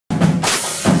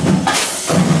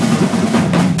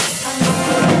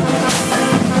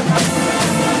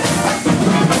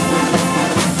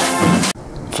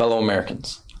Fellow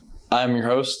Americans, I am your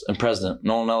host and president,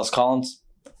 Nolan Ellis Collins.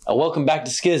 Welcome back to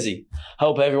Skizzy.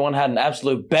 Hope everyone had an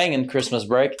absolute banging Christmas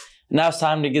break. And now it's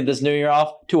time to get this new year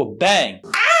off to a bang.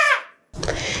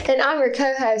 And I'm your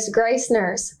co-host, Grace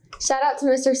Nurse. Shout out to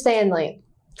Mr. Stanley.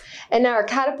 And now we're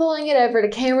catapulting it over to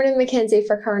Cameron and Mackenzie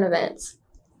for current events.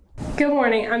 Good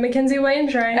morning. I'm Mackenzie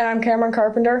Williams-Ray. And I'm Cameron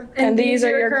Carpenter. And these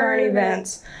are your current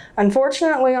events.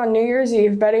 Unfortunately, on New Year's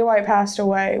Eve, Betty White passed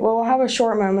away. We'll have a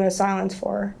short moment of silence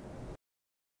for her.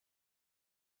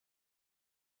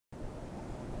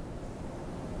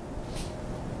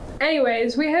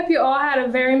 Anyways, we hope you all had a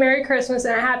very Merry Christmas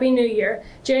and a Happy New Year.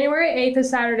 January 8th is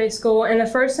Saturday school, and the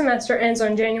first semester ends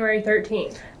on January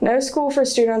 13th. No school for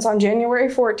students on January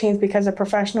 14th because of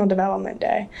Professional Development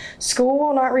Day. School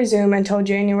will not resume until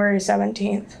January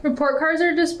 17th. Report cards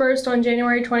are dispersed on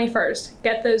January 21st.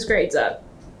 Get those grades up.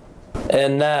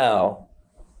 And now,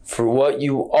 for what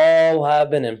you all have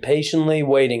been impatiently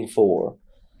waiting for,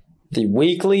 the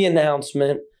weekly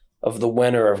announcement of the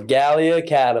winner of Gallia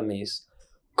Academies,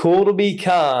 Cool to Be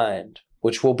Kind,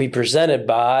 which will be presented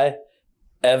by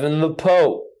Evan the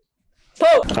Pope.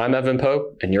 Pope! I'm Evan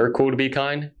Pope, and your Cool to Be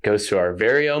Kind goes to our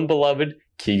very own beloved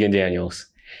Keegan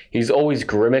Daniels. He's always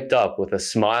grimmicked up with a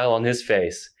smile on his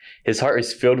face. His heart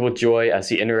is filled with joy as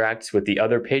he interacts with the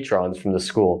other patrons from the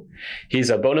school.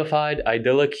 He's a bona fide,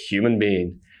 idyllic human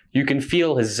being. You can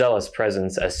feel his zealous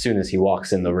presence as soon as he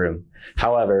walks in the room.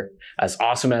 However, as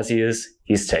awesome as he is,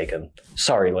 he's taken.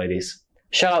 Sorry, ladies.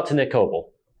 Shout out to Nick Copel.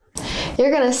 You're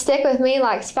going to stick with me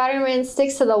like Spider-Man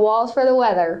sticks to the walls for the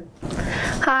weather.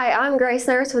 Hi, I'm Grace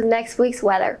Nurse with next week's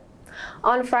weather.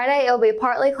 On Friday, it will be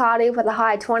partly cloudy with a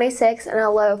high of 26 and a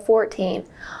low of 14.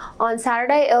 On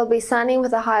Saturday, it will be sunny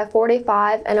with a high of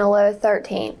 45 and a low of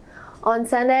 13. On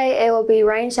Sunday, it will be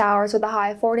rain showers with a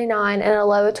high of 49 and a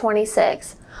low of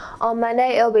 26. On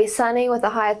Monday, it will be sunny with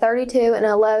a high of 32 and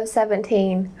a low of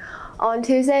 17. On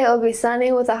Tuesday, it will be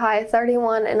sunny with a high of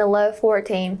 31 and a low of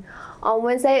 14. On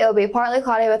Wednesday, it will be partly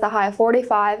cloudy with a high of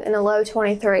 45 and a low of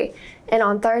 23. And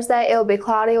on Thursday, it will be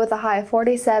cloudy with a high of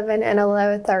 47 and a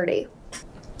low of 30.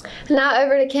 Now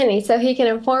over to Kenny so he can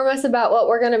inform us about what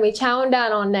we're going to be chowing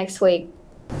down on next week.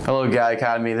 Hello, Gallia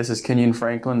Academy. This is Kenyon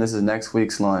Franklin. This is next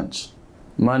week's lunch.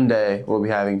 Monday, we'll be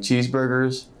having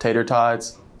cheeseburgers, tater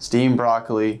tots, steamed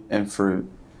broccoli, and fruit.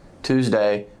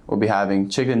 Tuesday, we'll be having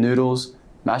chicken noodles,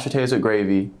 mashed potatoes with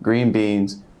gravy, green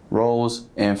beans, rolls,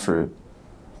 and fruit.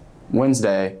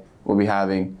 Wednesday, we'll be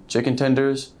having chicken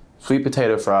tenders, sweet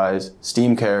potato fries,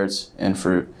 steamed carrots, and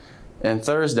fruit. And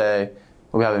Thursday,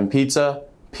 we'll be having pizza,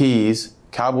 peas,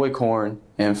 cowboy corn,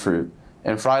 and fruit.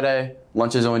 And Friday,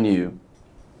 lunch is on you.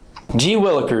 Gee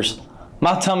Willikers,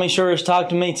 my tummy sure is talking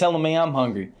to me, telling me I'm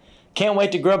hungry. Can't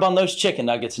wait to grub on those chicken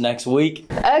nuggets next week.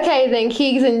 Okay then,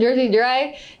 Keegs and Jersey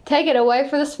Dre, take it away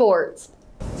for the sports.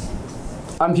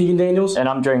 I'm Keegan Daniels. And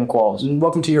I'm Drayden Qualls. And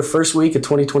welcome to your first week of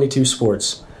 2022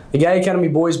 sports. The Gallia Academy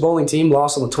boys bowling team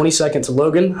lost on the 22nd to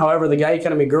Logan. However, the Gallia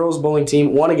Academy girls bowling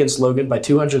team won against Logan by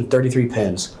 233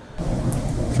 pins.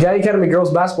 The Gallia Academy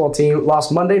girls basketball team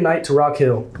lost Monday night to Rock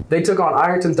Hill. They took on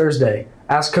Ironton Thursday.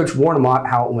 Ask Coach Warnemont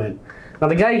how it went. Now,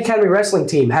 the Gallia Academy wrestling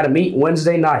team had a meet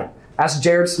Wednesday night. Ask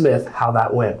Jared Smith how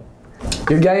that went.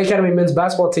 Your Gallia Academy men's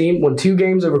basketball team won 2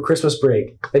 games over Christmas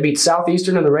break. They beat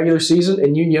Southeastern in the regular season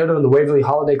and Unioto in the Waverly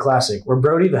Holiday Classic, where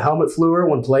Brody, the helmet fluer,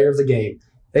 won player of the game.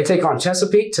 They take on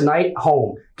Chesapeake tonight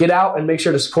home. Get out and make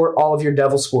sure to support all of your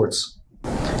Devil sports.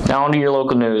 Now on to your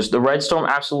local news. The Red Storm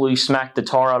absolutely smacked the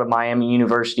tar out of Miami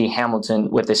University Hamilton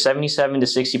with a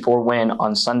 77-64 win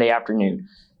on Sunday afternoon.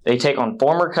 They take on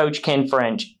former coach Ken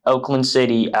French, Oakland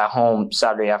City, at home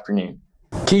Saturday afternoon.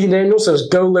 Keegan Daniels says,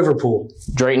 "Go Liverpool."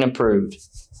 Drayton approved.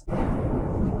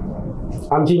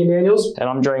 I'm Keegan Daniels. And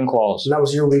I'm Drayton Qualls. And that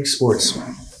was your week's sports.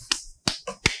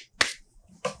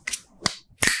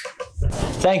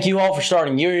 Thank you all for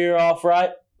starting your year off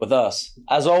right with us.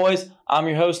 As always, I'm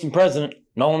your host and president,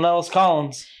 Nolan Ellis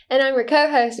Collins. And I'm your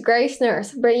co-host, Grace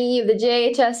Nurse, bringing you the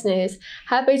GAHS news.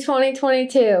 Happy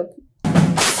 2022.